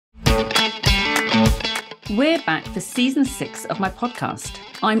We're back for season 6 of my podcast.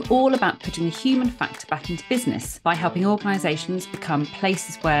 I'm all about putting the human factor back into business by helping organisations become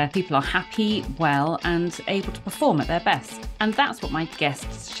places where people are happy, well, and able to perform at their best. And that's what my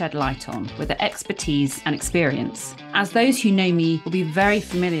guests shed light on with their expertise and experience. As those who know me will be very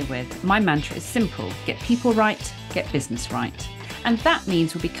familiar with, my mantra is simple: get people right, get business right. And that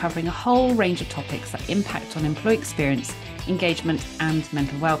means we'll be covering a whole range of topics that impact on employee experience, engagement and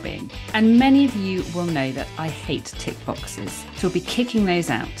mental well-being. And many of you will know that I hate tick boxes. So we'll be kicking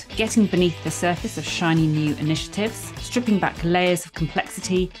those out, getting beneath the surface of shiny new initiatives, stripping back layers of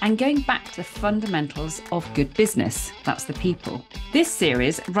complexity and going back to the fundamentals of good business. That's the people. This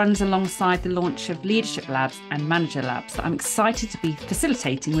series runs alongside the launch of Leadership Labs and Manager Labs that I'm excited to be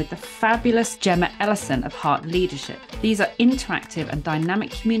facilitating with the fabulous Gemma Ellison of Heart Leadership. These are interactive and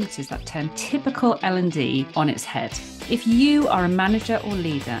dynamic communities that turn typical L&D on its head. If you are a manager or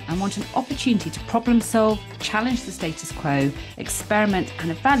leader and want an opportunity to problem solve, challenge the status quo, experiment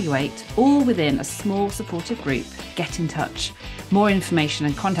and evaluate, all within a small supportive group, get in touch. More information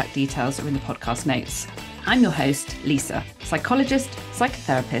and contact details are in the podcast notes. I'm your host, Lisa, psychologist,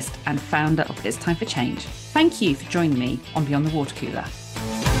 psychotherapist and founder of It's Time for Change. Thank you for joining me on Beyond the Water Cooler.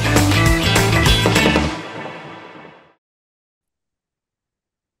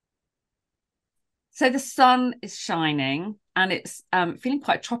 So the sun is shining and it's feeling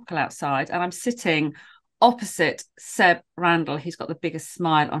quite tropical outside, and I'm sitting opposite Seb Randle, who's got the biggest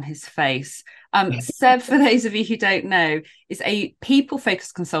smile on his face. Seb, for those of you who don't know, is a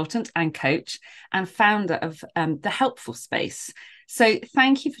people-focused consultant and coach and founder of The Helpful Space. So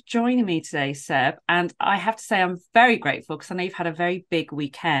thank you for joining me today, Seb. And I have to say I'm very grateful because I know you've had a very big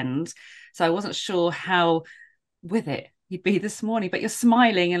weekend. So I wasn't sure how with it you'd be this morning, but you're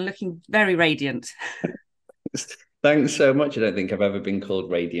smiling and looking very radiant. Thanks so much. I don't think I've ever been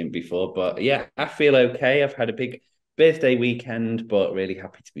called radiant before, but yeah, I feel okay. I've had a big birthday weekend, but really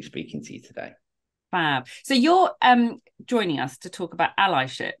happy to be speaking to you today. Fab. So you're joining us to talk about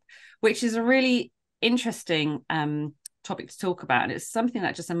allyship, which is a really interesting topic to talk about. And it's something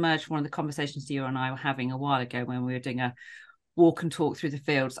that just emerged from one of the conversations you and I were having a while ago when we were doing a walk and talk through the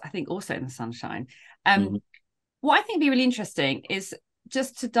fields, I think also in the sunshine. What I think would be really interesting is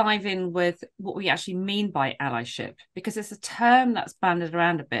just to dive in with what we actually mean by allyship, because it's a term that's banded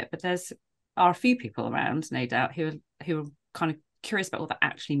around a bit, but are a few people around, no doubt, who are kind of curious about what that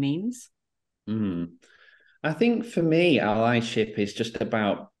actually means. I think for me, allyship is just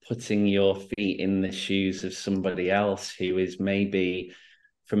about putting your feet in the shoes of somebody else who is maybe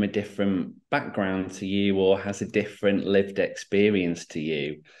from a different background to you or has a different lived experience to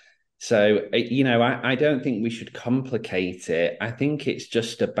you. So, I don't think we should complicate it. I think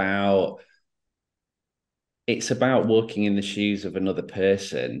it's about walking in the shoes of another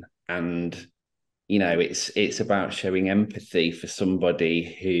person. And, it's about showing empathy for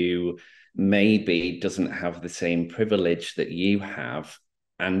somebody who maybe doesn't have the same privilege that you have,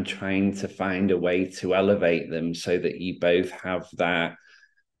 and trying to find a way to elevate them so that you both have that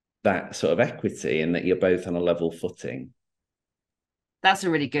sort of equity and that you're both on a level footing. That's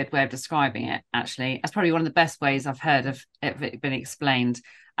a really good way of describing it, actually. That's probably one of the best ways I've heard of it being explained.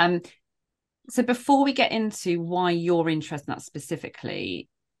 So before we get into why you're interested in that specifically,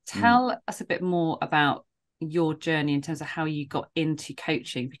 tell us a bit more about your journey in terms of how you got into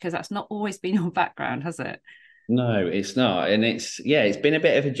coaching, because that's not always been your background, has it? No, it's not. And it's been a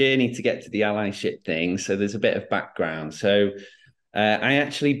bit of a journey to get to the allyship thing. So there's a bit of background. So I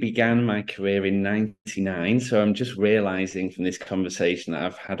actually began my career in '99. So I'm just realizing from this conversation that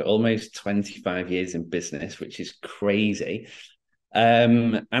I've had almost 25 years in business, which is crazy.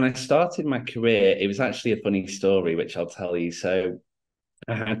 And I started my career. It was actually a funny story, which I'll tell you. So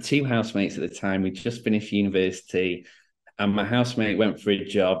I had two housemates at the time. We just finished university, and my housemate went for a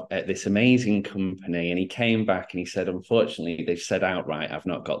job at this amazing company. And he came back and he said, unfortunately, they've said outright, I've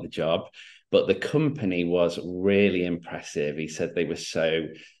not got the job. But the company was really impressive. He said they were so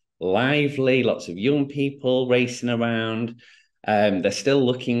lively, lots of young people racing around. They're still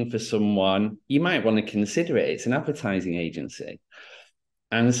looking for someone. You might want to consider it. It's an advertising agency.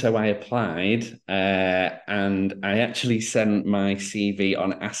 And so I applied, and I actually sent my CV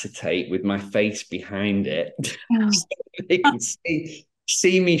on acetate with my face behind it. So they could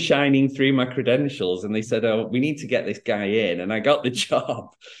see me shining through my credentials. And they said, oh, we need to get this guy in. And I got the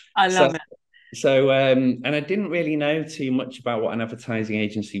job. I love it. So, and I didn't really know too much about what an advertising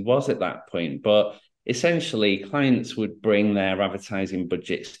agency was at that point, but essentially clients would bring their advertising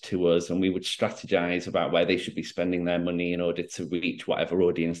budgets to us and we would strategize about where they should be spending their money in order to reach whatever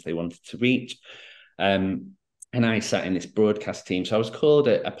audience they wanted to reach. And I sat in this broadcast team. So I was called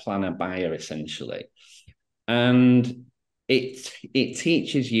a planner buyer, essentially. And it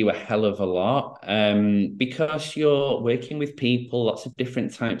teaches you a hell of a lot, because you're working with people, lots of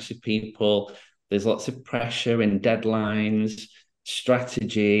different types of people. There's lots of pressure and deadlines,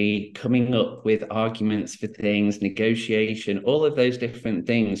 strategy, coming up with arguments for things, negotiation, all of those different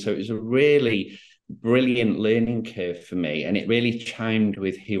things. So it was a really brilliant learning curve for me, and it really chimed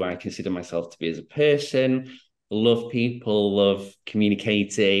with who I consider myself to be as a person. Love people, love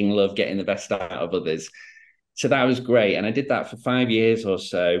communicating, love getting the best out of others. So that was great. And I did that for 5 years or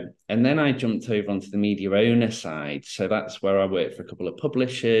so. And then I jumped over onto the media owner side. So that's where I worked for a couple of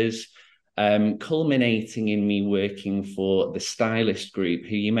publishers, culminating in me working for the Stylist Group,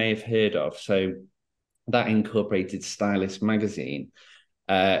 who you may have heard of. So that incorporated Stylist magazine,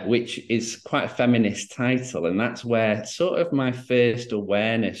 which is quite a feminist title. And that's where sort of my first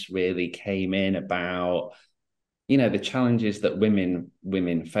awareness really came in about, the challenges that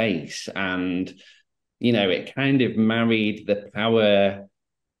women face. And it kind of married the power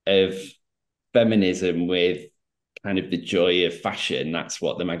of feminism with kind of the joy of fashion. That's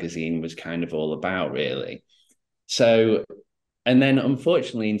what the magazine was kind of all about, really. So, and then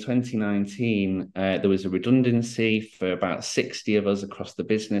unfortunately in 2019, there was a redundancy for about 60 of us across the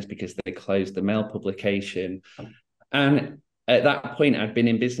business because they closed the mail publication. And at that point, I'd been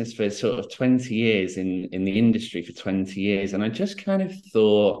in business for sort of 20 years, in the industry for 20 years. And I just kind of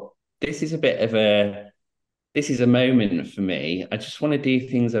thought, this is a moment for me. I just want to do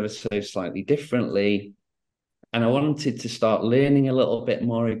things ever so slightly differently. And I wanted to start learning a little bit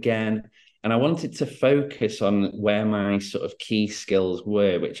more again. And I wanted to focus on where my sort of key skills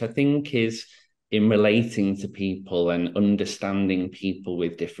were, which I think is in relating to people and understanding people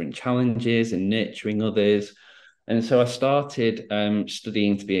with different challenges and nurturing others. And so I started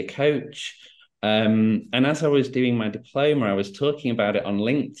studying to be a coach. And as I was doing my diploma, I was talking about it on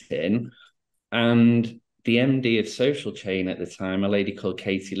LinkedIn. And the MD of Social Chain at the time, a lady called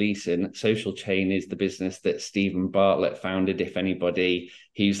Katie Leeson. Social Chain is the business that Stephen Bartlett founded. If anybody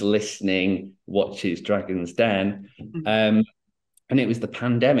who's listening watches Dragon's Den. And it was the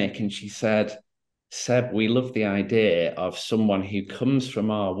pandemic. And she said, Seb, we love the idea of someone who comes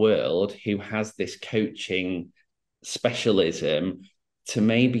from our world, who has this coaching specialism, to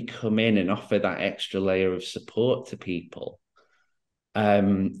maybe come in and offer that extra layer of support to people.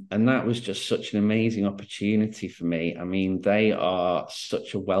 And that was just such an amazing opportunity for me. I mean, they are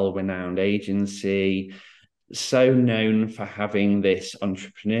such a well-renowned agency, so known for having this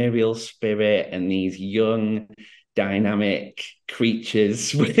entrepreneurial spirit and these young, dynamic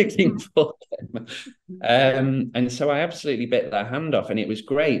creatures working for them. And so I absolutely bit their hand off. And it was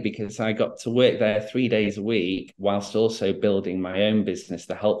great because I got to work there 3 days a week whilst also building my own business,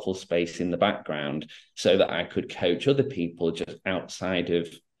 the Helpful Space, in the background, so that I could coach other people just outside of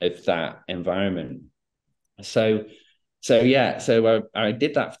that environment. So I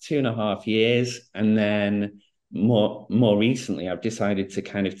did that for 2.5 years. And then more recently, I've decided to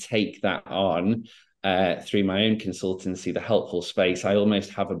kind of take that on through my own consultancy, the Helpful Space. I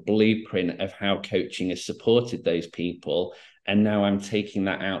almost have a blueprint of how coaching has supported those people. And now I'm taking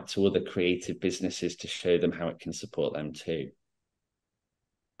that out to other creative businesses to show them how it can support them too.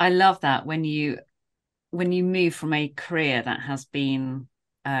 I love that when you move from a career that has been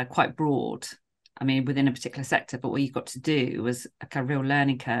quite broad, I mean, within a particular sector, but what you've got to do was a real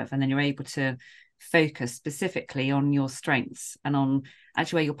learning curve. And then you're able to focus specifically on your strengths and on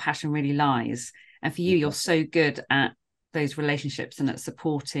actually where your passion really lies. And for you, you're so good at those relationships and at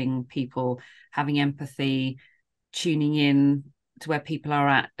supporting people, having empathy, tuning in to where people are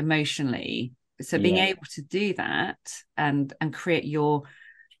at emotionally. So being able to do that and create your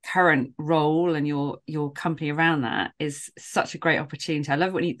current role and your company around that is such a great opportunity. I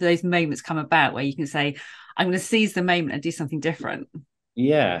love when those moments come about where you can say, I'm going to seize the moment and do something different.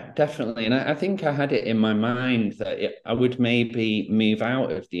 Yeah, definitely. And I think I had it in my mind that I would maybe move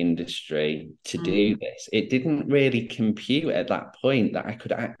out of the industry to do this. It didn't really compute at that point that I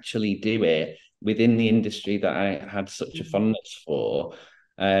could actually do it within the industry that I had such a fondness for.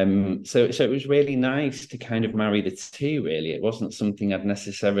 So it was really nice to kind of marry the two, really. It wasn't something I'd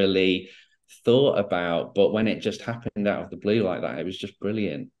necessarily thought about, but when it just happened out of the blue like that, it was just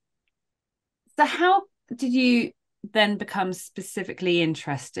brilliant. So how did you then become specifically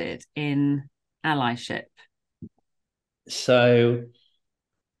interested in allyship? So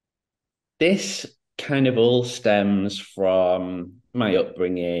this kind of all stems from my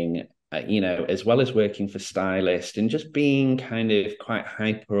upbringing, as well as working for stylists and just being kind of quite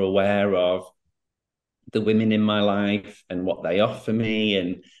hyper aware of the women in my life and what they offer me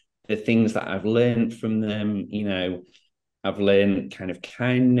and the things that I've learned from them. I've learned kind of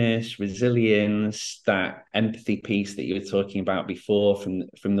kindness, resilience, that empathy piece that you were talking about before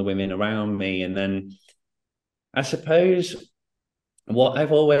from the women around me. And then I suppose what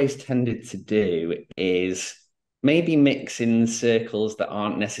I've always tended to do is maybe mix in circles that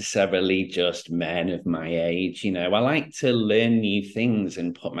aren't necessarily just men of my age. You know, I like to learn new things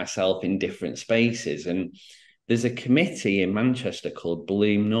and put myself in different spaces. And there's a committee in Manchester called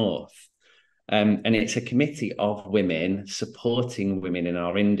Bloom North. And it's a committee of women supporting women in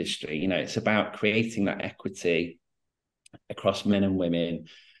our industry. You know, it's about creating that equity across men and women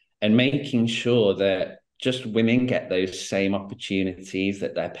and making sure that just women get those same opportunities,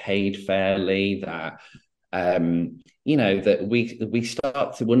 that they're paid fairly, that that we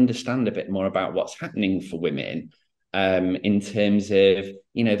start to understand a bit more about what's happening for women in terms of,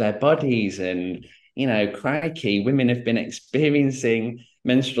 their bodies. And, crikey, women have been experiencing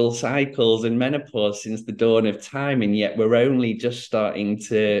menstrual cycles and menopause since the dawn of time, and yet we're only just starting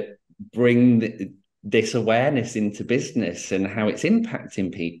to bring this awareness into business and how it's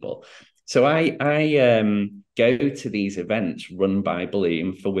impacting people. So I go to these events run by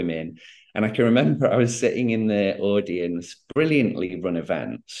Bloom for women. And I can remember I was sitting in the audience, brilliantly run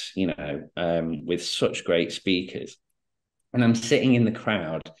events, with such great speakers. And I'm sitting in the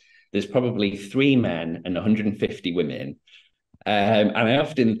crowd. There's probably 3 men and 150 women. And I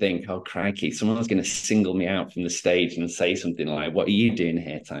often think, oh, crikey, someone's going to single me out from the stage and say something like, what are you doing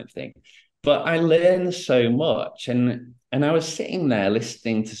here, type thing. But I learned so much. And I was sitting there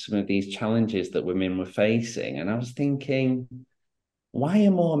listening to some of these challenges that women were facing. And I was thinking, why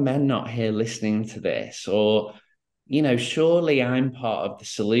are more men not here listening to this? Or, surely I'm part of the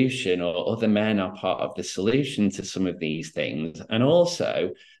solution, or other men are part of the solution to some of these things. And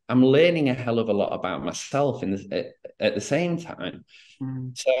also, I'm learning a hell of a lot about myself at the same time.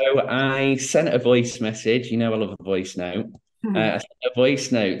 So I sent a voice message. I love a voice note. I sent a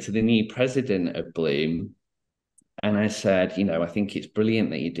voice note to the new president of Bloom. And I said, I think it's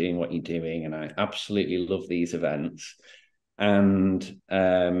brilliant that you're doing what you're doing. And I absolutely love these events. And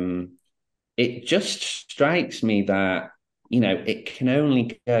it just strikes me that, it can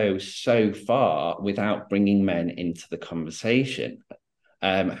only go so far without bringing men into the conversation.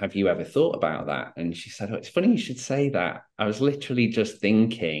 Have you ever thought about that? And she said, oh, it's funny you should say that. I was literally just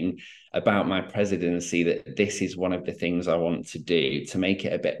thinking about my presidency, that this is one of the things I want to do to make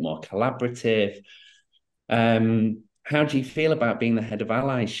it a bit more collaborative. How do you feel about being the head of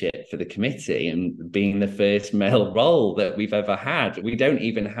allyship for the committee and being the first male role that we've ever had? We don't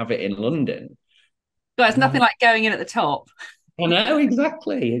even have it in London. But it's nothing like going in at the top. I know,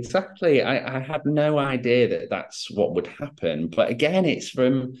 exactly. I had no idea that that's what would happen. But again, it's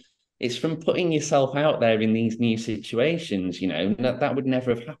from putting yourself out there in these new situations. That would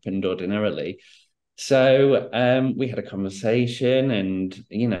never have happened ordinarily. So we had a conversation, and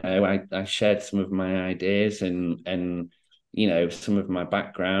I shared some of my ideas and some of my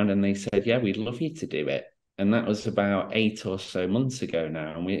background, and they said, yeah, we'd love you to do it. And that was about 8 or so months ago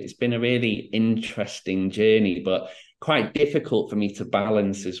now. And it's been a really interesting journey, but quite difficult for me to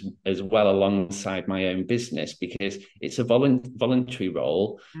balance as well alongside my own business, because it's a voluntary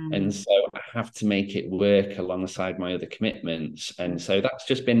role. And so I have to make it work alongside my other commitments. And so that's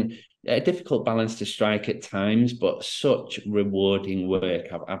just been a difficult balance to strike at times, but such rewarding work.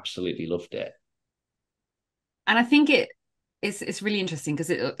 I've absolutely loved it. And I think it's really interesting, because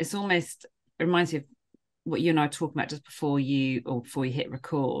it's almost, it reminds me of what you and I were talking about just before you hit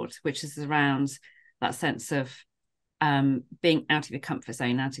record, which is around that sense of being out of your comfort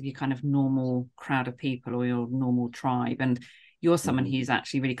zone, out of your kind of normal crowd of people or your normal tribe. And you're someone who's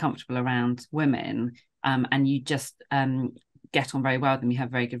actually really comfortable around women, and you just get on very well with them. You have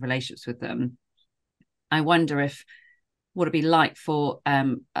very good relationships with them. I wonder if what it'd be like for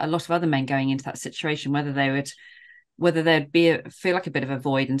a lot of other men going into that situation, whether there'd feel like a bit of a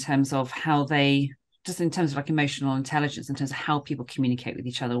void in terms of how they, just in terms of like emotional intelligence, in terms of how people communicate with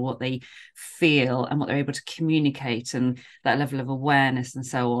each other, what they feel and what they're able to communicate, and that level of awareness and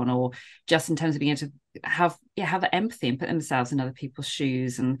so on, or just in terms of being able to have that empathy and put themselves in other people's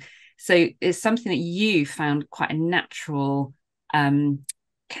shoes. And so it's something that you found quite a natural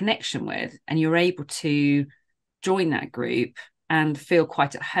connection with, and you're able to join that group and feel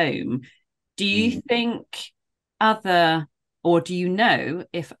quite at home. Do you think do you know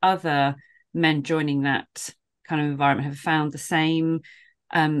if other men joining that kind of environment have found the same,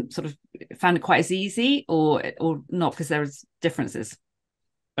 sort of found it quite as easy, or not, because there's differences?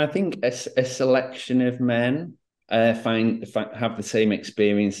 I think a selection of men have the same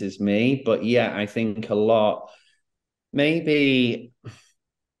experience as me, but yeah, I think a lot, maybe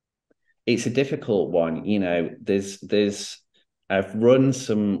it's a difficult one. I've run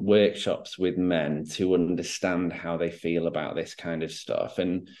some workshops with men to understand how they feel about this kind of stuff,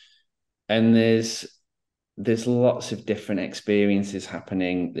 and there's lots of different experiences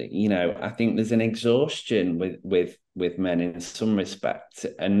happening. That, I think there's an exhaustion with men in some respect,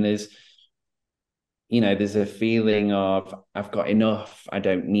 and there's a feeling of I've got enough, I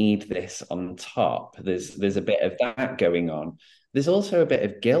don't need this on top. There's a bit of that going on. There's also a bit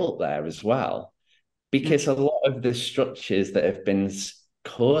of guilt there as well, because a lot of the structures that have been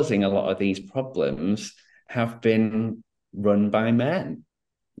causing a lot of these problems have been run by men,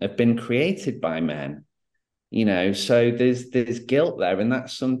 have been created by men. So there's guilt there, and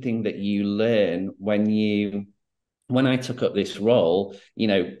that's something that you learn when I took up this role.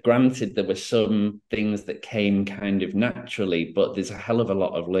 Granted, there were some things that came kind of naturally, but there's a hell of a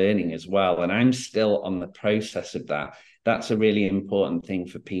lot of learning as well. And I'm still on the process of that. That's a really important thing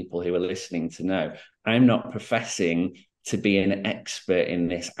for people who are listening to know. I'm not professing to be an expert in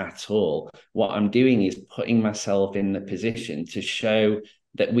this at all. What I'm doing is putting myself in the position to show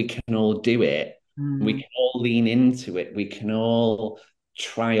that we can all do it. We can all lean into it. We can all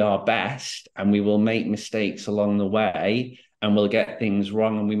try our best, and we will make mistakes along the way, and we'll get things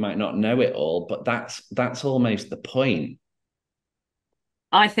wrong, and we might not know it all, but that's almost the point.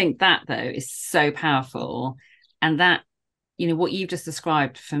 I think that, though, is so powerful. And that, what you've just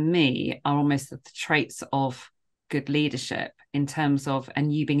described for me are almost the traits of good leadership, in terms of,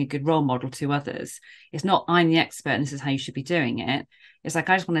 and you being a good role model to others. It's not, I'm the expert and this is how you should be doing it. It's like,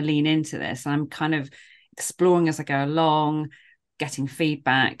 I just want to lean into this. I'm kind of exploring as I go along, getting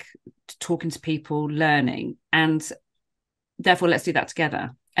feedback, talking to people, learning, and therefore let's do that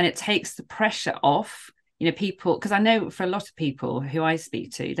together. And it takes the pressure off, people, because I know for a lot of people who I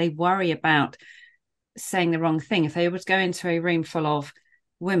speak to, they worry about saying the wrong thing. If they were to go into a room full of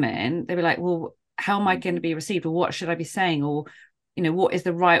women, they'd be like, well, how am I going to be received, or what should I be saying, or what is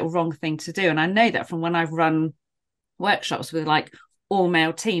the right or wrong thing to do? And I know that from when I've run workshops with like all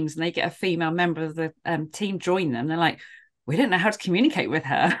male teams, and they get a female member of the team join them, they're like, we don't know how to communicate with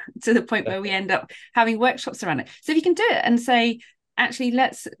her, to the point where we end up having workshops around it. So if you can do it and say, actually,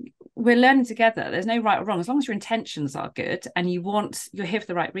 we're learning together, there's no right or wrong, as long as your intentions are good and you're here for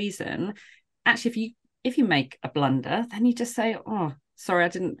the right reason. Actually, if you make a blunder, then you just say, oh, sorry, I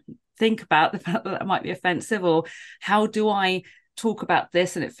didn't think about the fact that might be offensive, or how do I talk about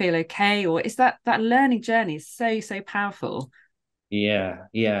this and it feel okay? Or is that learning journey is so powerful. Yeah,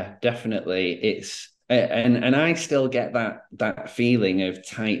 definitely. It's and I still get that feeling of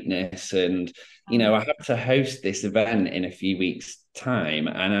tightness, and I have to host this event in a few weeks' time,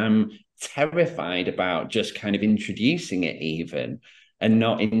 and I'm terrified about just kind of introducing it even, and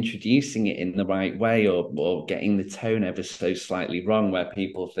not introducing it in the right way, or getting the tone ever so slightly wrong, where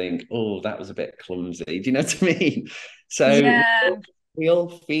people think, oh, that was a bit clumsy. Do you know what I mean? So Yeah. we all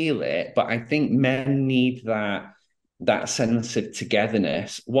feel it, but I think men need that sense of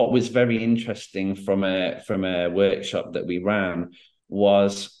togetherness. What was very interesting from a workshop that we ran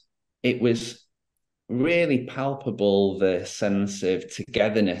was it was really palpable, the sense of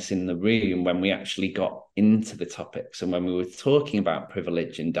togetherness in the room when we actually got into the topics, and when we were talking about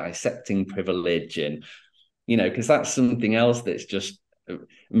privilege and dissecting privilege, and because that's something else that's just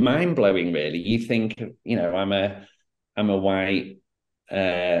mind-blowing, really. You think, I'm a white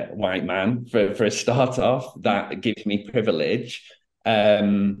man for a start off, that gives me privilege,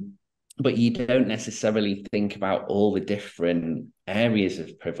 but you don't necessarily think about all the different areas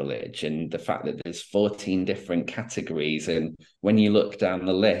of privilege, and the fact that there's 14 different categories, and when you look down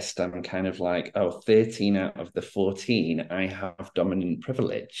the list, I'm kind of like, oh, 13 out of the 14 I have dominant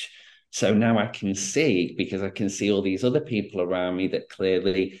privilege. So now I can see, because I can see all these other people around me that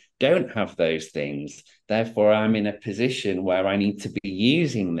clearly don't have those things. Therefore, I'm in a position where I need to be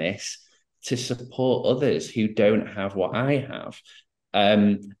using this to support others who don't have what I have.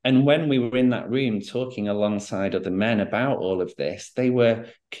 And when we were in that room talking alongside other men about all of this, they were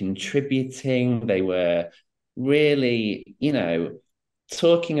contributing. They were really,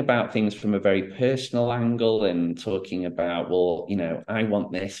 talking about things from a very personal angle, and talking about, well, I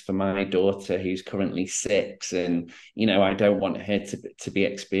want this for my daughter who's currently 6, and I don't want her to be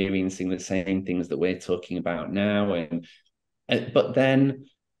experiencing the same things that we're talking about now. And but then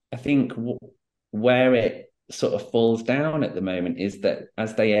I think where it sort of falls down at the moment is that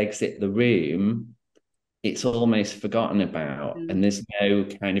as they exit the room, it's almost forgotten about, and there's no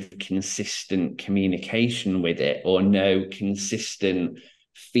kind of consistent communication with it, or no consistent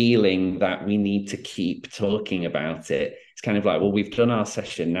feeling that we need to keep talking about it. It's kind of like, well, we've done our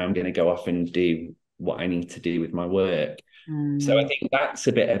session, now I'm going to go off and do what I need to do with my work. So I Mm. think that's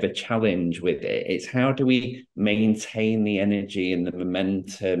a bit of a challenge with it. It's how do we maintain the energy and the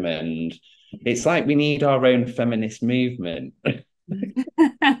momentum? And it's like we need our own feminist movement.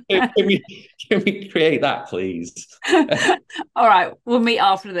 Can we create that, please? All right, we'll meet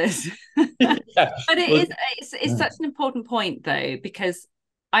after this. Yeah. But it Well, is it's such an important point though, because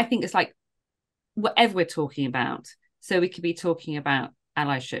I think it's like whatever we're talking about. So we could be talking about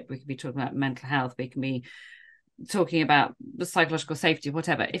allyship, we could be talking about mental health, we can be talking about the psychological safety,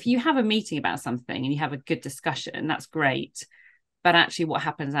 whatever. If you have a meeting about something and you have a good discussion, that's great. But actually, what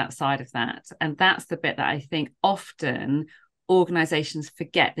happens outside of that? And that's the bit that I think often organizations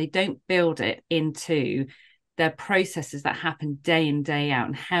forget. They don't build it into their processes that happen day in, day out.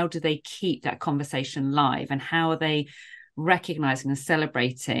 And how do they keep that conversation live? And how are they recognizing and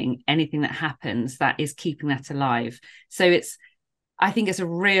celebrating anything that happens that is keeping that alive? So I think it's a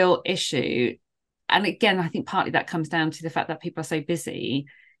real issue. And again, I think partly that comes down to the fact that people are so busy.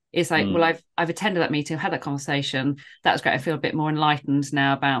 It's like, well, I've attended that meeting, I've had that conversation. That was great. I feel a bit more enlightened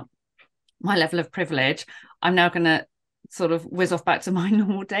now about my level of privilege. I'm now going to sort of whiz off back to my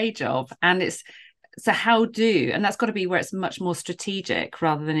normal day job. And and that's got to be where it's much more strategic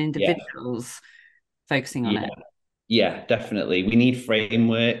rather than yeah, individuals focusing on yeah, it. yeah, definitely. We need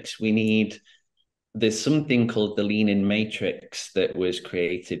frameworks. There's something called the Lean In Matrix that was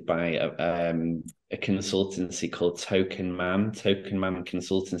created by a consultancy called Token Man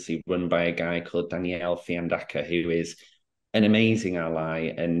Consultancy, run by a guy called Daniel Fiandaca, who is an amazing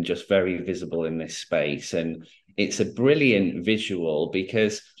ally and just very visible in this space. And it's a brilliant visual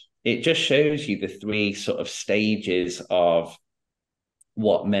because it just shows you the three sort of stages of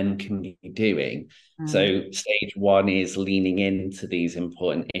what men can be doing. So stage one is leaning into these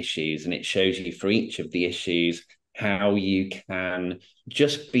important issues, and it shows you for each of the issues how you can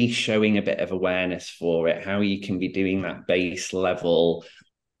just be showing a bit of awareness for it, how you can be doing that base level,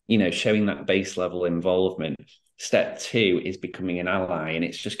 showing that base level involvement. Step two is becoming an ally, and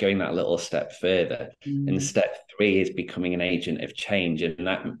it's just going that little step further. And step three is becoming an agent of change. And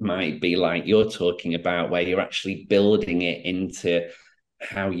that might be like you're talking about, where you're actually building it into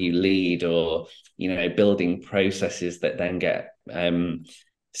how you lead, or building processes that then get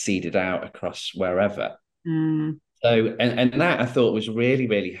seeded out across wherever. So, and that I thought was really,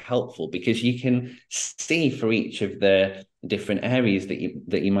 really helpful, because you can see for each of the different areas that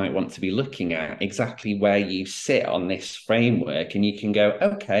you might want to be looking at exactly where you sit on this framework, and you can go,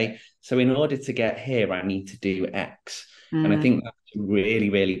 okay, so in order to get here, I need to do X. And I think that's a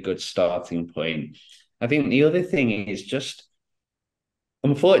really, really good starting point. I think the other thing is just,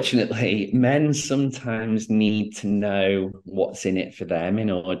 unfortunately, men sometimes need to know what's in it for them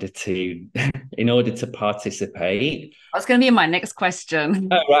in order to in order to participate. That's going to be my next question.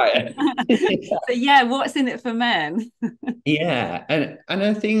 Oh, right. So yeah, what's in it for men? Yeah, and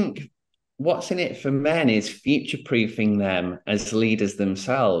I think what's in it for men is future-proofing them as leaders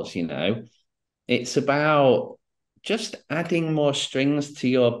themselves, It's about just adding more strings to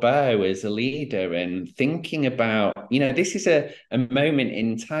your bow as a leader, and thinking about, this is a moment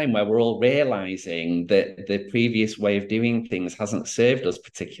in time where we're all realizing that the previous way of doing things hasn't served us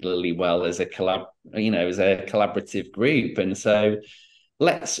particularly well as a collaborative group. And so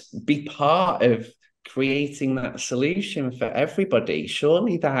let's be part of creating that solution for everybody.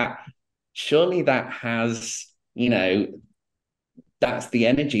 Surely that has, that's the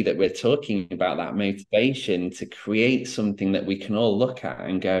energy that we're talking about, that motivation to create something that we can all look at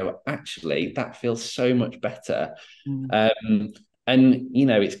and go, actually, that feels so much better. And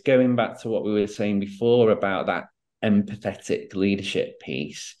it's going back to what we were saying before about that empathetic leadership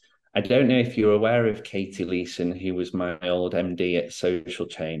piece. I don't know if you're aware of Katie Leeson, who was my old MD at Social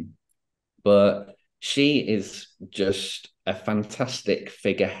Chain, but she is just a fantastic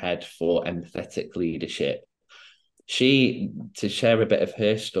figurehead for empathetic leadership. To share a bit of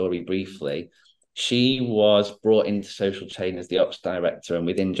her story briefly, she was brought into Social Chain as the ops director, and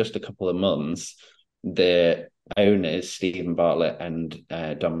within just a couple of months, the owners, Stephen Bartlett and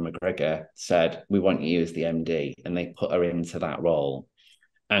Don McGregor, said, "We want you as the MD," and they put her into that role.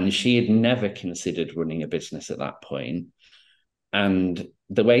 And she had never considered running a business at that point. And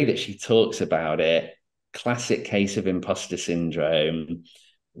the way that she talks about it, classic case of imposter syndrome,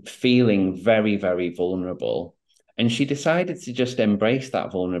 feeling very, very vulnerable. And she decided to just embrace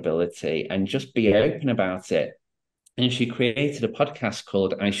that vulnerability and just be open about it. And she created a podcast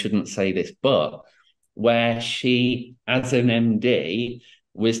called I Shouldn't Say This, But, where she, as an MD,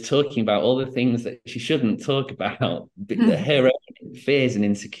 was talking about all the things that she shouldn't talk about, her own fears and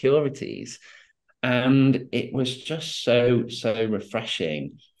insecurities. And it was just so, so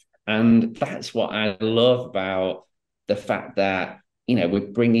refreshing. And that's what I love about the fact that,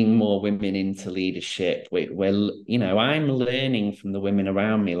 we're bringing more women into leadership. I'm learning from the women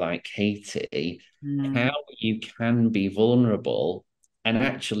around me, like Katie, how you can be vulnerable and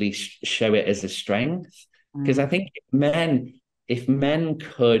actually show it as a strength. Because I think if men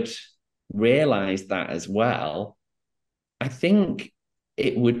could realize that as well, I think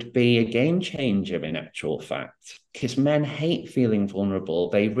it would be a game changer in actual fact, because men hate feeling vulnerable.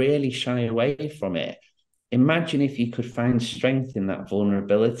 They really shy away from it. Imagine if you could find strength in that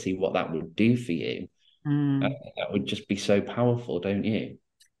vulnerability, what that would do for you. That would just be so powerful, don't you?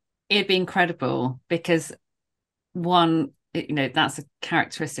 It'd be incredible, because one, that's a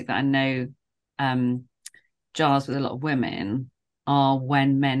characteristic that I know jars with a lot of women, are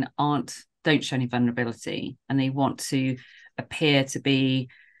when men don't show any vulnerability, and they want to appear to be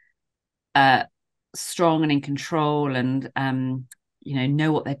strong and in control, and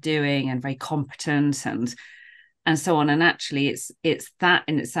know what they're doing, and very competent, and so on. And actually it's that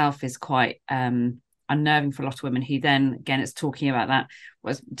in itself is quite unnerving for a lot of women, who then again, it's talking about that,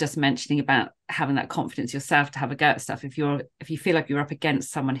 was just mentioning about having that confidence yourself to have a go at stuff. If you feel like you're up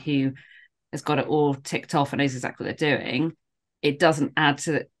against someone who has got it all ticked off and knows exactly what they're doing, it doesn't add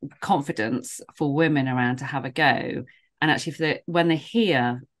to the confidence for women around to have a go. And actually, when they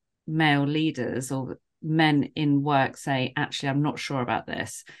hear male leaders or men in work say, actually, I'm not sure about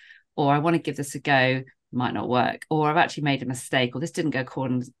this, or I want to give this a go, might not work, or I've actually made a mistake, or this didn't go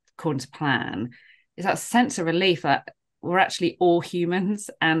according to plan, is that sense of relief that we're actually all humans,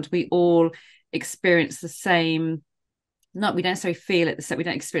 and we all experience the same, we don't necessarily feel it, we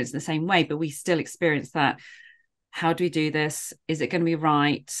don't experience it the same way, but we still experience that. How do we do this? Is it going to be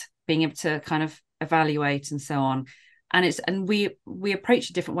right? Being able to kind of evaluate and so on. And we approach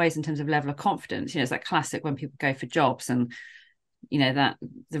it different ways in terms of level of confidence. It's that classic when people go for jobs, and that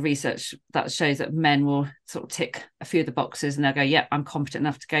the research that shows that men will sort of tick a few of the boxes and they'll go, yeah, I'm competent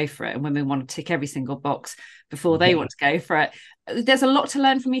enough to go for it. And women want to tick every single box before they want to go for it. There's a lot to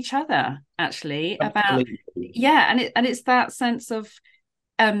learn from each other, actually, about, and it's that sense of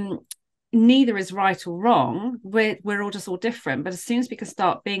neither is right or wrong. We're all just all different. But as soon as we can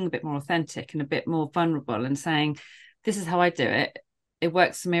start being a bit more authentic and a bit more vulnerable and saying, this is how I do it, it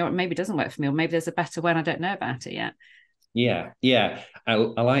works for me, or maybe it doesn't work for me, or maybe there's a better way and I don't know about it yet. Yeah. I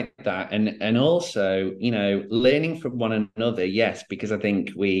like that. And also, learning from one another, yes, because I think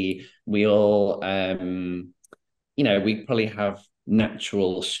we all we probably have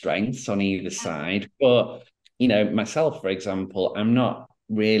natural strengths on either side. But, myself, for example, I'm not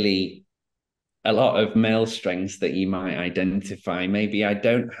really a lot of male strengths that you might identify. Maybe I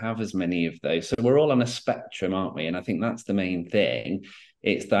don't have as many of those. So we're all on a spectrum, aren't we? And I think that's the main thing.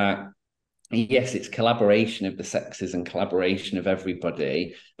 It's that, yes, it's collaboration of the sexes and collaboration of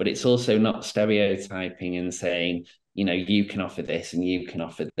everybody, but it's also not stereotyping and saying, you can offer this and you can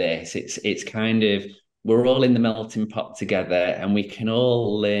offer this. It's kind of, we're all in the melting pot together, and we can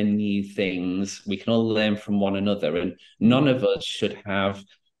all learn new things. We can all learn from one another, and none of us should have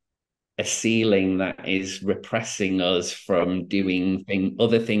a ceiling that is repressing us from doing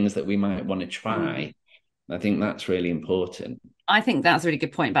other things that we might want to try. I think that's really important. I think that's a really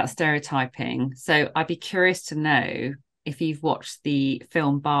good point about stereotyping. So I'd be curious to know if you've watched the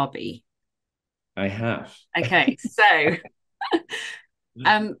film Barbie. I have. Okay, so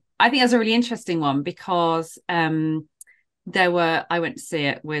I think that's a really interesting one, because I went to see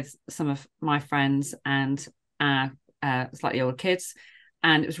it with some of my friends and slightly older kids,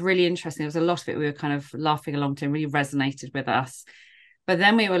 and it was really interesting. There was a lot of it we were kind of laughing along to and really resonated with us. But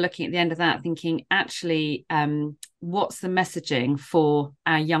then we were looking at the end of that thinking, actually, what's the messaging for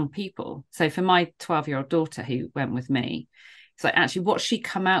our young people? So for my 12-year-old daughter who went with me, it's like, actually, what's she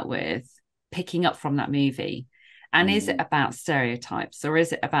come out with picking up from that movie? And is it about stereotypes, or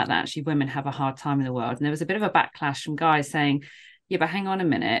is it about that actually women have a hard time in the world? And there was a bit of a backlash from guys saying, yeah, but hang on a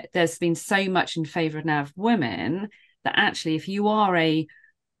minute, there's been so much in favour now of women that actually, if you are a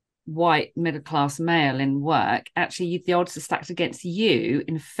white middle-class male in work, actually the odds are stacked against you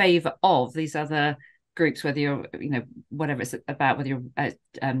in favour of these other groups, whether you're, whatever it's about, whether you're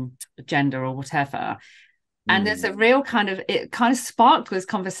gender or whatever. And there's a real it kind of sparked this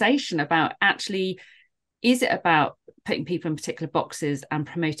conversation about, actually, is it about putting people in particular boxes and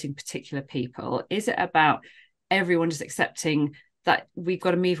promoting particular people? Is it about everyone just accepting that we've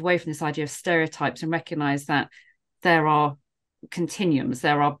got to move away from this idea of stereotypes and recognise that there are continuums,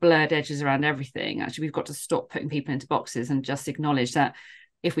 there are blurred edges around everything? Actually, we've got to stop putting people into boxes and just acknowledge that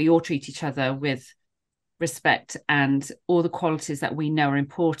if we all treat each other with respect and all the qualities that we know are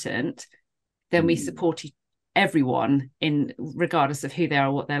important, then we support everyone, in regardless of who they are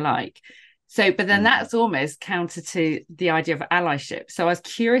or what they're like. So, but then that's almost counter to the idea of allyship. So I was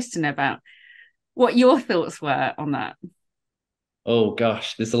curious to know about what your thoughts were on that. Oh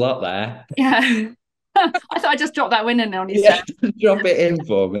gosh, there's a lot there. Yeah. I thought I just dropped that one in on you, Yeah, Seb. drop it in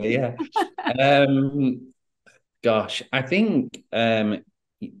for me. Yeah. Um, Gosh, I think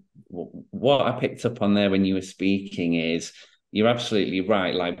what I picked up on there when you were speaking is you're absolutely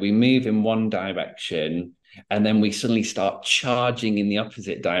right. Like we move in one direction and then we suddenly start charging in the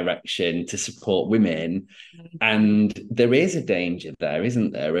opposite direction to support women. And there is a danger there,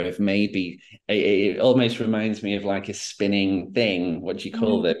 isn't there? Of maybe it almost reminds me of like a spinning thing. What do you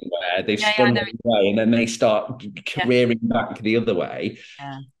call them? Where they've Yeah, yeah, spun one way and then they start yeah, careering back the other way.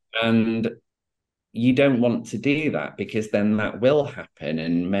 yeah. And you don't want to do that because then that will happen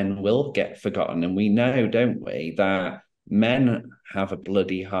and men will get forgotten. And we know, don't we, that men have a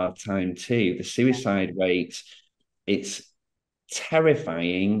bloody hard time too. The suicide rate, it's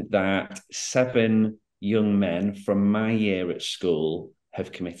terrifying that 7 young men from my year at school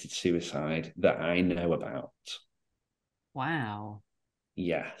have committed suicide that I know about. Wow.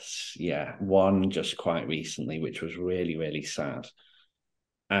 Yes, yeah. One just quite recently, which was really, really sad.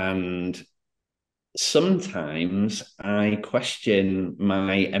 And sometimes I question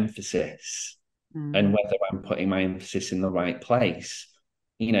my emphasis and whether I'm putting my emphasis in the right place.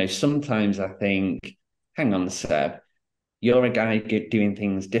 You know, sometimes I think, hang on, Seb, you're a guy doing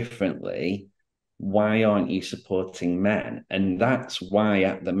things differently. Why aren't you supporting men? And that's why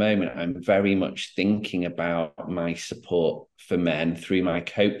at the moment I'm very much thinking about my support for men through my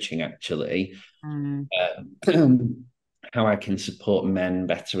coaching, actually. How I can support men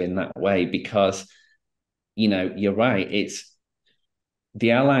better in that way, because you're right. It's the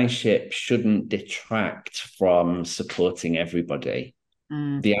allyship shouldn't detract from supporting everybody.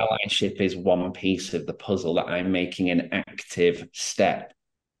 The allyship is one piece of the puzzle that I'm making an active step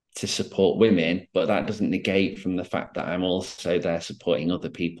to support women, but that doesn't negate from the fact that I'm also there supporting other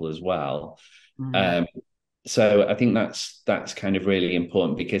people as well. So I think that's kind of really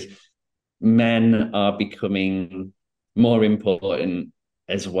important because men are becoming more important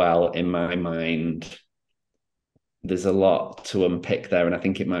as well in my mind. There's a lot to unpick there, and I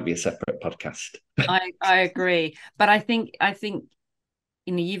think it might be a separate podcast. I agree, but I think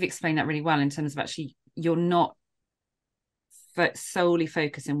you've explained that really well in terms of actually you're not solely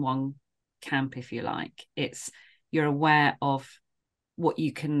focused in one camp, if you like. It's you're aware of what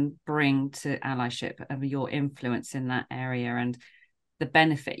you can bring to allyship, of your influence in that area, and the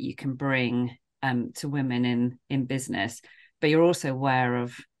benefit you can bring to women in business. But you're also aware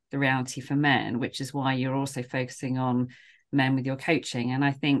of the reality for men, which is why you're also focusing on men with your coaching. And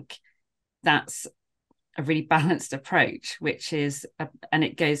I think that's a really balanced approach, which is, and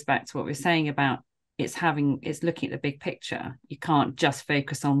it goes back to what we we're saying about it's looking at the big picture. You can't just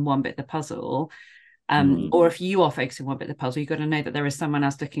focus on one bit of the puzzle. Or if you are focusing on one bit of the puzzle, you've got to know that there is someone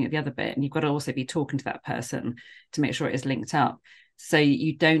else looking at the other bit, and you've got to also be talking to that person to make sure it is linked up. So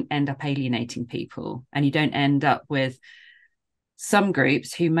you don't end up alienating people, and you don't end up with some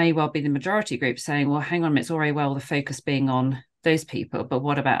groups who may well be the majority group saying, well, hang on a minute, it's all very well the focus being on those people, but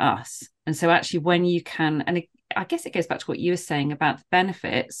what about us? And so actually when you can, and I guess it goes back to what you were saying about the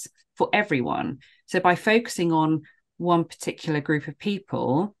benefits for everyone. So by focusing on one particular group of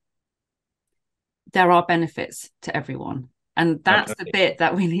people, there are benefits to everyone. And that's the bit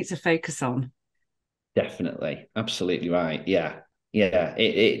that we need to focus on. Definitely. Absolutely right. Yeah. Yeah.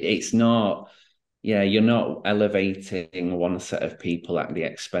 It's not, yeah, you're not elevating one set of people at the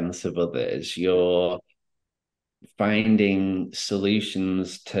expense of others. You're finding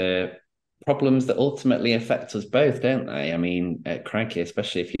solutions to problems that ultimately affect us both, don't they? I mean, crikey,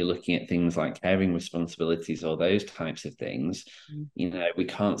 especially if you're looking at things like caring responsibilities or those types of things, we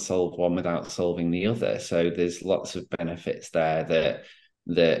can't solve one without solving the other. So there's lots of benefits there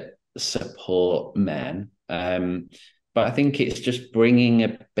that support men. But I think it's just bringing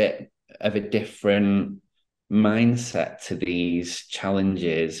a bit of a different mindset to these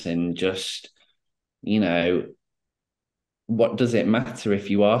challenges and just, what does it matter if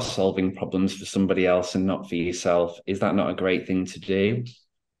you are solving problems for somebody else and not for yourself? Is that not a great thing to do?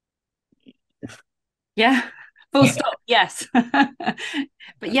 Yeah, full stop. Yes. But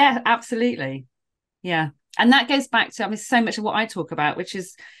yeah, absolutely. Yeah. And that goes back to, I mean, so much of what I talk about, which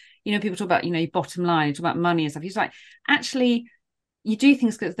is, people talk about, your bottom line, you talk about money and stuff. He's like, actually, you do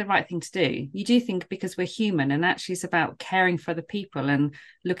things because it's the right thing to do. You do think because we're human, and actually it's about caring for other people and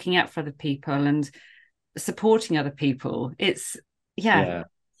looking out for other people and supporting other people. It's, yeah.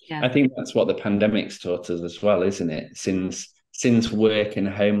 I think that's what the pandemic's taught us as well, isn't it? Since since work and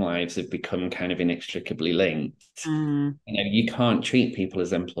home lives have become kind of inextricably linked, you can't treat people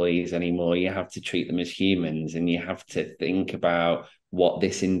as employees anymore. You have to treat them as humans, and you have to think about what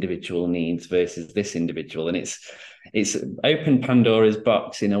this individual needs versus this individual. And it's opened Pandora's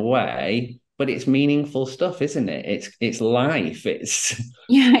box in a way, but it's meaningful stuff, isn't it? It's life.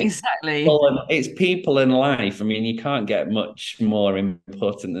 Yeah, exactly. It's people and life. I mean, you can't get much more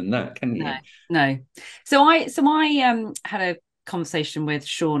important than that, can you? No. So I had a conversation with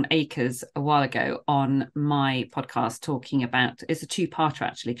Sean Akers a while ago on my podcast, talking about, it's a two-parter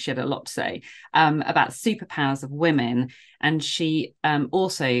actually, because she had a lot to say about superpowers of women, and she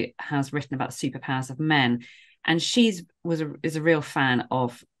also has written about superpowers of men, and is a real fan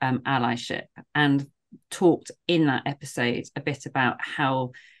of allyship, and talked in that episode a bit about how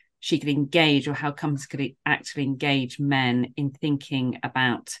she could engage, or how companies could actually engage men in thinking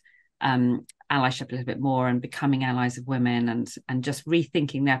about allyship a little bit more and becoming allies of women, and just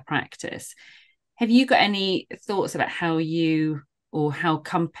rethinking their practice. Have you got any thoughts about how you or how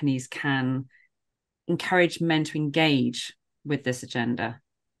companies can encourage men to engage with this agenda?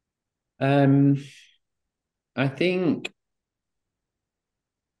 I think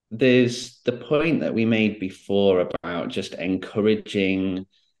there's the point that we made before about just encouraging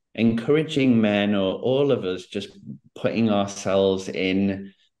men, or all of us, just putting ourselves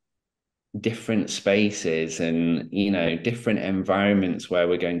in different spaces and different environments where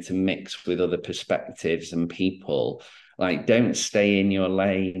we're going to mix with other perspectives and people. Like, don't stay in your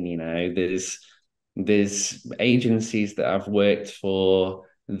lane. There's agencies that I've worked for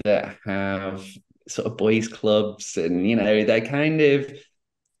that have sort of boys clubs, and they're kind of,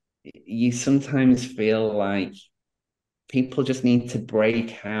 you sometimes feel like people just need to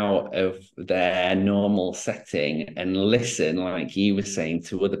break out of their normal setting and listen, like you were saying,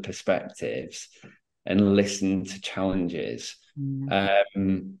 to other perspectives and listen to challenges.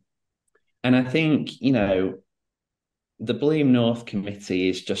 And I think, the Bloom North Committee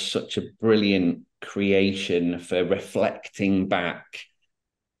is just such a brilliant creation for reflecting back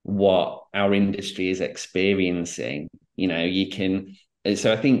what our industry is experiencing.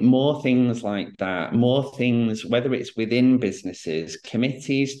 So I think more things like that, more things, whether it's within businesses,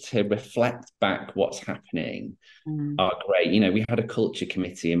 committees to reflect back what's happening are great. We had a culture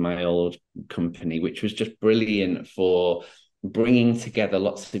committee in my old company, which was just brilliant for bringing together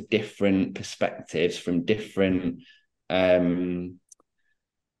lots of different perspectives from different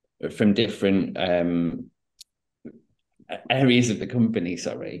areas of the company,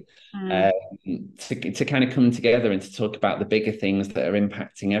 to kind of come together and to talk about the bigger things that are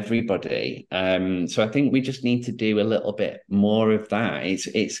impacting everybody. So I think we just need to do a little bit more of that.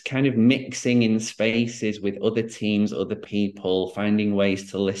 It's kind of mixing in spaces with other teams, other people, finding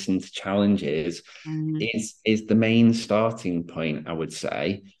ways to listen to challenges is the main starting point, I would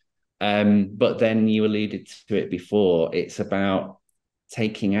say. But then you alluded to it before, it's about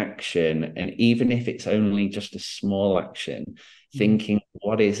taking action, and even if it's only just a small action, thinking,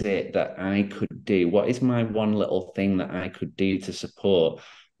 what is it that I could do? What is my one little thing that I could do to support?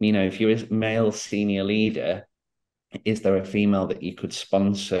 If you're a male senior leader, is there a female that you could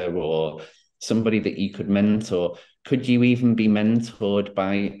sponsor, or somebody that you could mentor? Could you even be mentored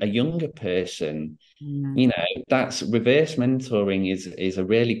by a younger person? That's reverse mentoring is a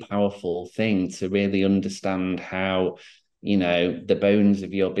really powerful thing to really understand how the bones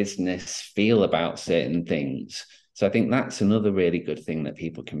of your business feel about certain things. So I think that's another really good thing that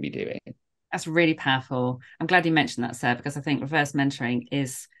people can be doing. That's really powerful. I'm glad you mentioned that, Seb, because I think reverse mentoring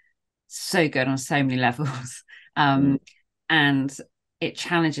is so good on so many levels. And it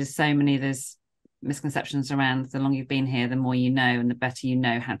challenges so many of those misconceptions around the longer you've been here, the more you know, and the better you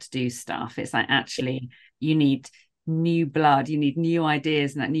know how to do stuff. It's like, actually, you need new blood, you need new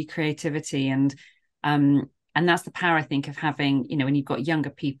ideas and that new creativity. And that's the power, I think, of having, when you've got younger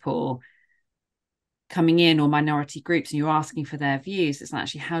people coming in, or minority groups, and you're asking for their views, it's like,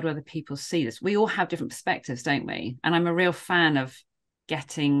 actually, how do other people see this? We all have different perspectives, don't we? And I'm a real fan of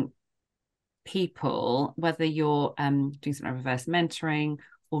getting people, whether you're doing something like reverse mentoring,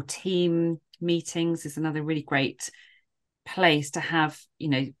 or team meetings is another really great place to have,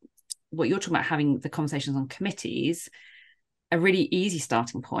 what you're talking about, having the conversations on committees, a really easy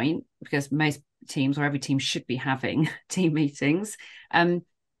starting point, because most teams, or every team, should be having team meetings,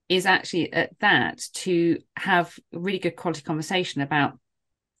 is actually at that, to have a really good quality conversation about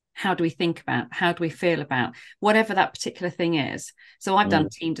how do we think about, how do we feel about whatever that particular thing is. So I've done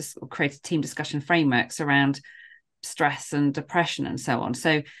created team discussion frameworks around stress and depression and so on.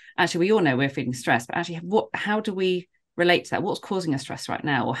 So actually, we all know we're feeling stressed, but actually, how do we relate to that? What's causing us stress right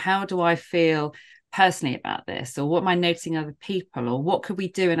now? Or how do I feel personally about this, or what am I noticing other people, or what could we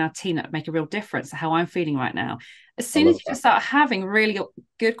do in our team that would make a real difference to how I'm feeling right now? As I soon as love you that. just start having really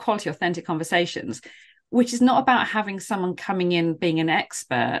good quality, authentic conversations, which is not about having someone coming in being an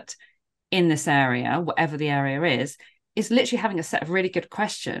expert in this area, whatever the area is literally having a set of really good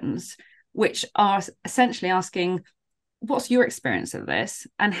questions, which are essentially asking, what's your experience of this?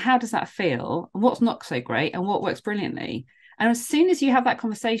 And how does that feel? And what's not so great? And what works brilliantly? And as soon as you have that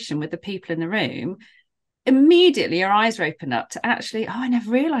conversation with the people in the room, immediately your eyes are opened up to actually, oh, I never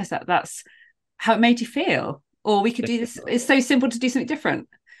realized that that's how it made you feel. Or we could do this. It's so simple to do something different.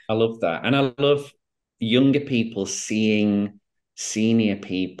 I love that. And I love younger people seeing senior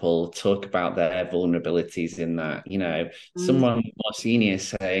people talk about their vulnerabilities in that, Mm, someone more senior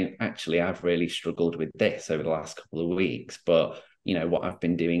saying, actually, I've really struggled with this over the last couple of weeks, but what I've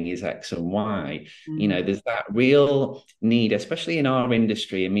been doing is X and Y. mm, There's that real need, especially in our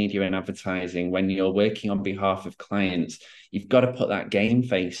industry in media and advertising, when you're working on behalf of clients, you've got to put that game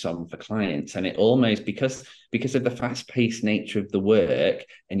face on for clients. And it almost, because of the fast-paced nature of the work,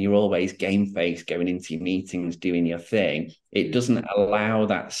 and you're always game face going into your meetings, doing your thing, it doesn't allow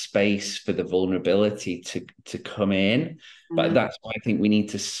that space for the vulnerability to come in. But mm, that's why I think we need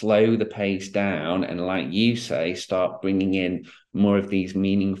to slow the pace down and, like you say, start bringing in more of these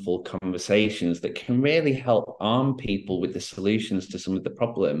meaningful conversations that can really help arm people with the solutions to some of the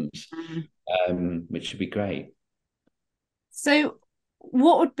problems, mm. which would be great. So,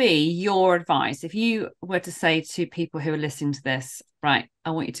 what would be your advice if you were to say to people who are listening to this, right,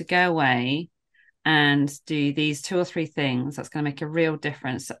 I want you to go away and do these two or three things that's going to make a real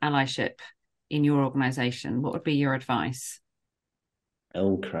difference to allyship in your organization? What would be your advice?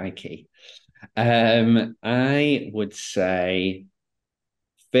 Oh, crikey. I would say,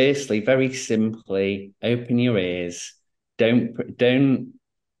 firstly, very simply, open your ears. Don't go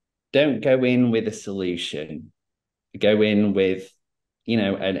in with a solution. Go in with,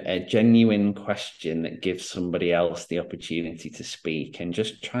 a genuine question that gives somebody else the opportunity to speak, and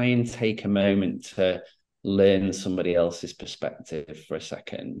just try and take a moment to learn somebody else's perspective for a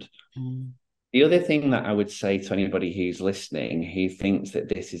second. Mm. The other thing that I would say to anybody who's listening who thinks that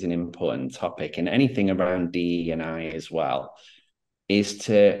this is an important topic, and anything around DE&I as well, is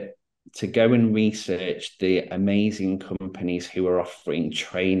to go and research the amazing companies who are offering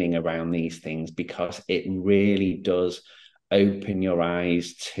training around these things, because it really does open your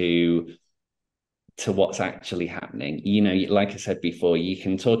eyes to what's actually happening. Like I said before, you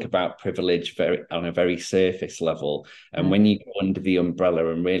can talk about privilege on a very surface level, and when you go under the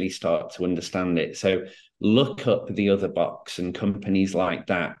umbrella and really start to understand it, so look up the other box and companies like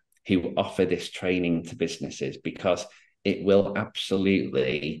that who offer this training to businesses, because it will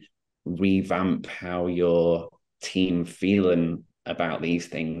absolutely revamp how your team feeling about these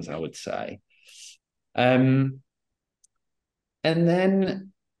things, I would say. And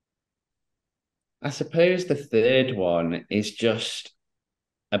then I suppose the third one is just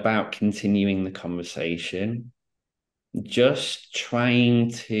about continuing the conversation, just trying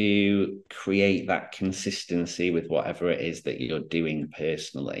to create that consistency with whatever it is that you're doing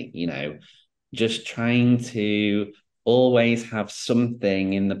personally, just trying to always have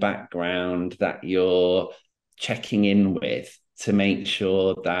something in the background that you're checking in with to make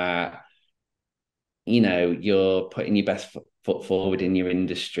sure that you're putting your best foot forward in your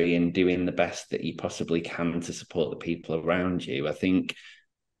industry and doing the best that you possibly can to support the people around you. I think,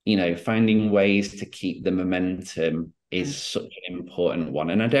 finding ways to keep the momentum is such an important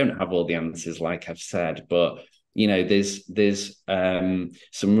one. And I don't have all the answers, like I've said, but there's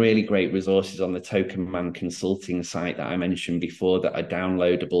some really great resources on the Token Man consulting site that I mentioned before that are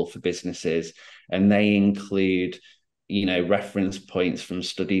downloadable for businesses, and they include reference points from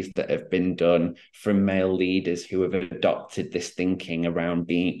studies that have been done from male leaders who have adopted this thinking around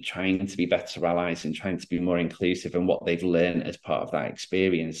trying to be better allies and trying to be more inclusive, and what they've learned as part of that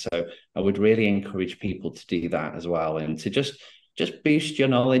experience. So I would really encourage people to do that as well, and to just boost your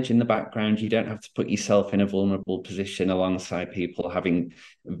knowledge in the background. You don't have to put yourself in a vulnerable position alongside people having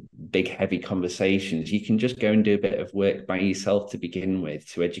big, heavy conversations. You can just go and do a bit of work by yourself to begin with,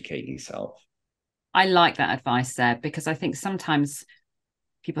 to educate yourself. I like that advice, Seb, because I think sometimes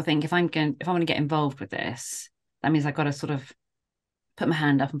people think if I want to get involved with this, that means I've got to sort of put my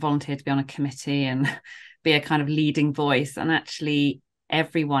hand up and volunteer to be on a committee and be a kind of leading voice. And actually,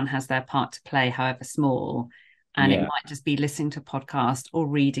 everyone has their part to play, however small. And it might just be listening to a podcast or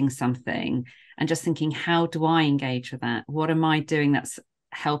reading something and just thinking, how do I engage with that? What am I doing that's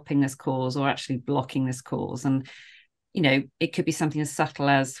helping this cause or actually blocking this cause? And, it could be something as subtle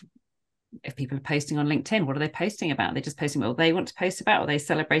as if people are posting on LinkedIn, what are they posting about? They're just posting what they want to post about, or are they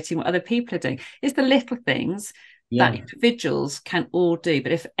celebrating what other people are doing? It's the little things that individuals can all do.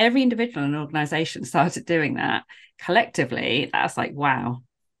 But if every individual in an organization started doing that collectively, that's like, wow.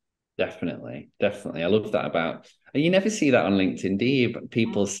 Definitely. I love that about, and you never see that on LinkedIn, do you? But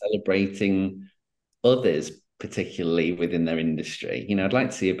people celebrating others, particularly within their industry. I'd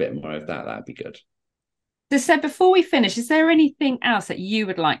like to see a bit more of that. That'd be good. So before we finish, is there anything else that you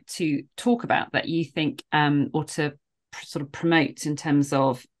would like to talk about that you think, or to sort of promote in terms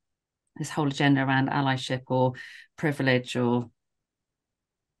of this whole agenda around allyship or privilege? Or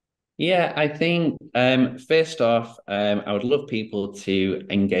Yeah, I think first off, I would love people to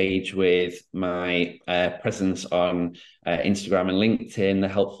engage with my presence on Instagram and LinkedIn. The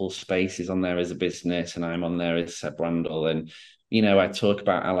helpful spaces on there as a business, and I'm on there as Seb Randle. And I talk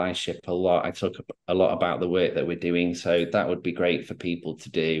about allyship a lot. I talk a lot about the work that we're doing, so that would be great for people to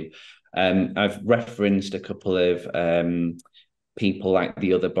do. I've referenced a couple of people like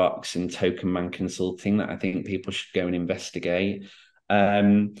The Other Box and Token Man Consulting that I think people should go and investigate.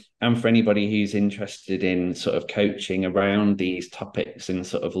 And for anybody who's interested in sort of coaching around these topics and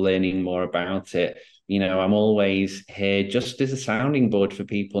sort of learning more about it, I'm always here just as a sounding board for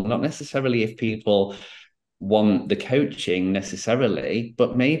people, not necessarily if people want the coaching necessarily,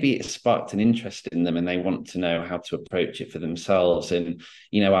 but maybe it sparked an interest in them and they want to know how to approach it for themselves. And,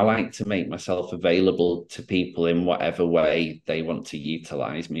 I like to make myself available to people in whatever way they want to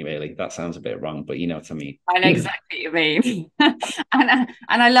utilize me, really. That sounds a bit wrong, but you know what I mean. I know exactly what you mean. and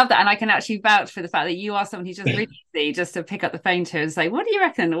I love that. And I can actually vouch for the fact that you are someone who's just really easy just to pick up the phone to and say, what do you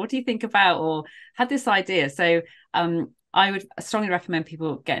reckon? Or what do you think about? Or had this idea. So I would strongly recommend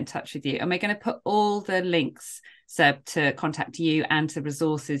people get in touch with you. And we're going to put all the links, Seb, to contact you and to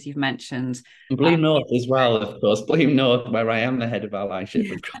resources you've mentioned. Blue North as well, of course. Blue North, where I am the head of Allyship,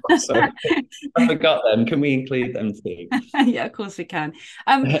 of course. So I forgot them. Can we include them too? Yeah, of course we can.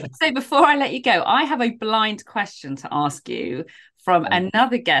 So before I let you go, I have a blind question to ask you from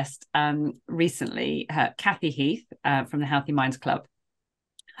another guest recently, Kathy Heath from the Healthy Minds Club.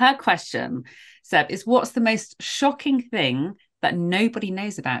 Her question, Seb, is what's the most shocking thing that nobody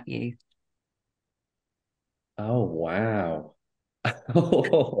knows about you? Oh, wow.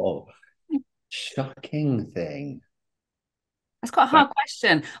 Oh, shocking thing. That's quite a hard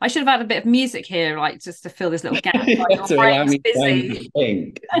question. I should have had a bit of music here, like just to fill this little gap while your To allow brain's me time busy. to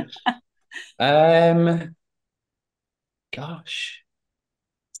think. Um, Gosh.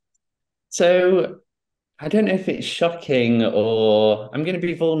 So I don't know if it's shocking or I'm going to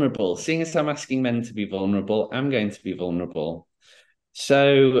be vulnerable. Seeing as I'm asking men to be vulnerable, I'm going to be vulnerable.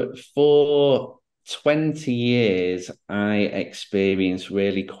 So for 20 years, I experienced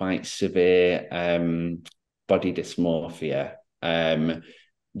really quite severe body dysmorphia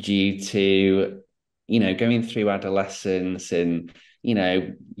due to, going through adolescence and,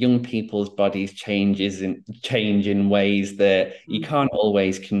 young people's bodies change in ways that you can't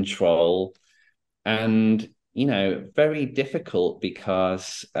always control. And, very difficult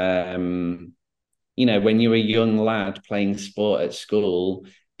because when you're a young lad playing sport at school,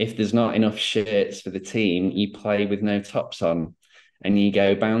 if there's not enough shirts for the team, you play with no tops on and you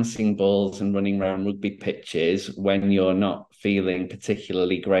go bouncing balls and running around rugby pitches when you're not feeling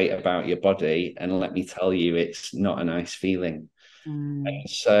particularly great about your body. And let me tell you, it's not a nice feeling.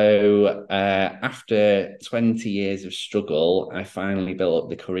 So after 20 years of struggle, I finally built up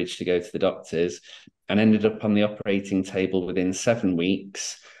the courage to go to the doctors and ended up on the operating table within 7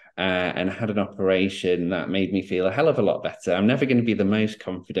 weeks. And had an operation that made me feel a hell of a lot better. I'm never going to be the most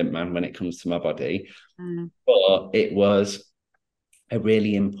confident man when it comes to my body, but it was a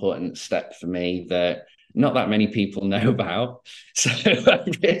really important step for me that not that many people know about. So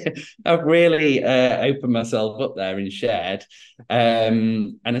I've really opened myself up there and shared.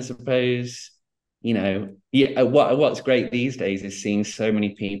 And I suppose, what's great these days is seeing so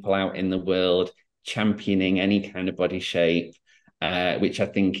many people out in the world championing any kind of body shape, which I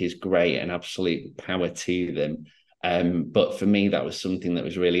think is great and absolute power to them. But for me, that was something that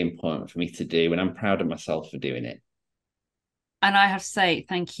was really important for me to do. And I'm proud of myself for doing it. And I have to say,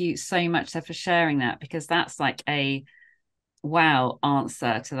 thank you so much, Seb, for sharing that, because that's like a wow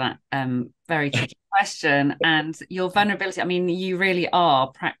answer to that very tricky question. And your vulnerability, I mean, you really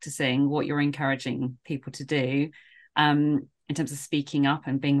are practicing what you're encouraging people to do in terms of speaking up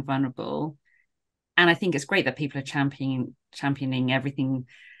and being vulnerable. And I think it's great that people are championing everything,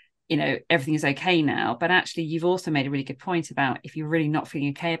 everything is okay now. But actually, you've also made a really good point about if you're really not feeling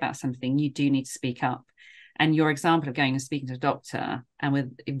okay about something, you do need to speak up. And your example of going and speaking to a doctor and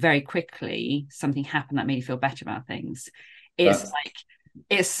with very quickly something happened that made you feel better about things is like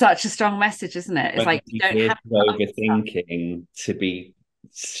It's such a strong message, isn't it? It's like, you don't Years have of to overthinking to be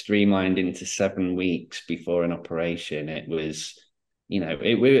streamlined into 7 weeks before an operation. It was,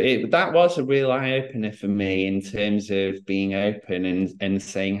 that was a real eye opener for me in terms of being open and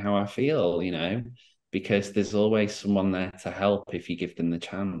saying how I feel, because there's always someone there to help if you give them the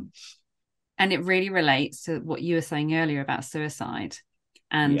chance. And it really relates to what you were saying earlier about suicide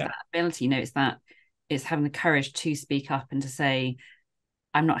and that ability, it's having the courage to speak up and to say,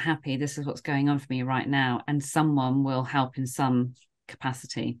 I'm not happy. This is what's going on for me right now. And someone will help in some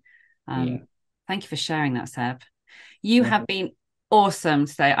capacity. Thank you for sharing that, Seb. You have been awesome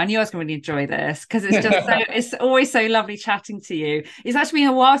today. I knew I was going to really enjoy this because it's just it's always so lovely chatting to you. It's actually been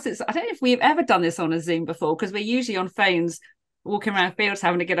a while since, I don't know if we've ever done this on a Zoom before, because we're usually on phones walking around fields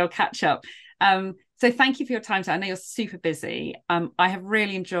having a good old catch up. So thank you for your time today. I know you're super busy. I have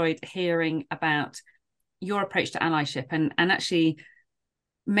really enjoyed hearing about your approach to allyship and actually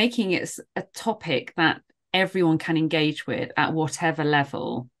making it a topic that everyone can engage with at whatever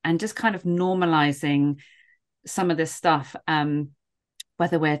level, and just kind of normalizing some of this stuff,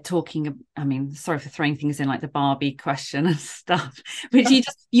 whether we're talking, I mean, sorry for throwing things in like the Barbie question and stuff, which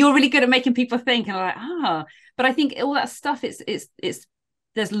you're really good at making people think, and like, but I think all that stuff, it's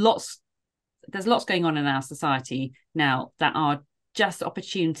there's lots going on in our society now that are just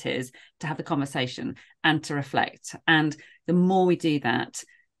opportunities to have the conversation and to reflect. And the more we do that,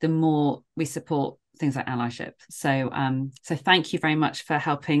 the more we support things like allyship. So thank you very much for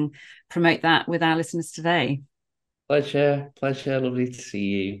helping promote that with our listeners today. Pleasure. Lovely to see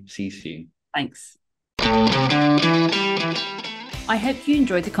you. See you soon. Thanks. I hope you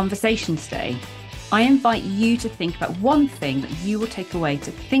enjoyed the conversation today. I invite you to think about one thing that you will take away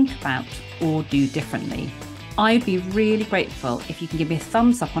to think about or do differently. I'd be really grateful if you can give me a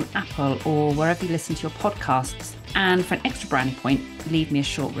thumbs up on Apple or wherever you listen to your podcasts, and for an extra brownie point, leave me a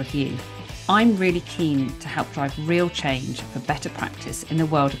short review. I'm really keen to help drive real change for better practice in the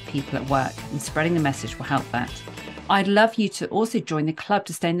world of people at work, and spreading the message will help that. I'd love you to also join the club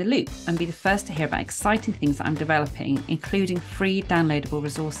to stay in the loop and be the first to hear about exciting things that I'm developing, including free downloadable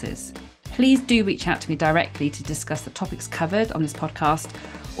resources. Please do reach out to me directly to discuss the topics covered on this podcast,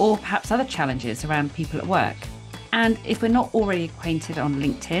 or perhaps other challenges around people at work. And if we're not already acquainted on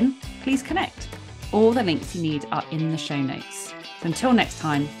LinkedIn, please connect. All the links you need are in the show notes. So until next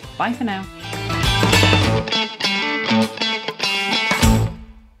time, bye for now.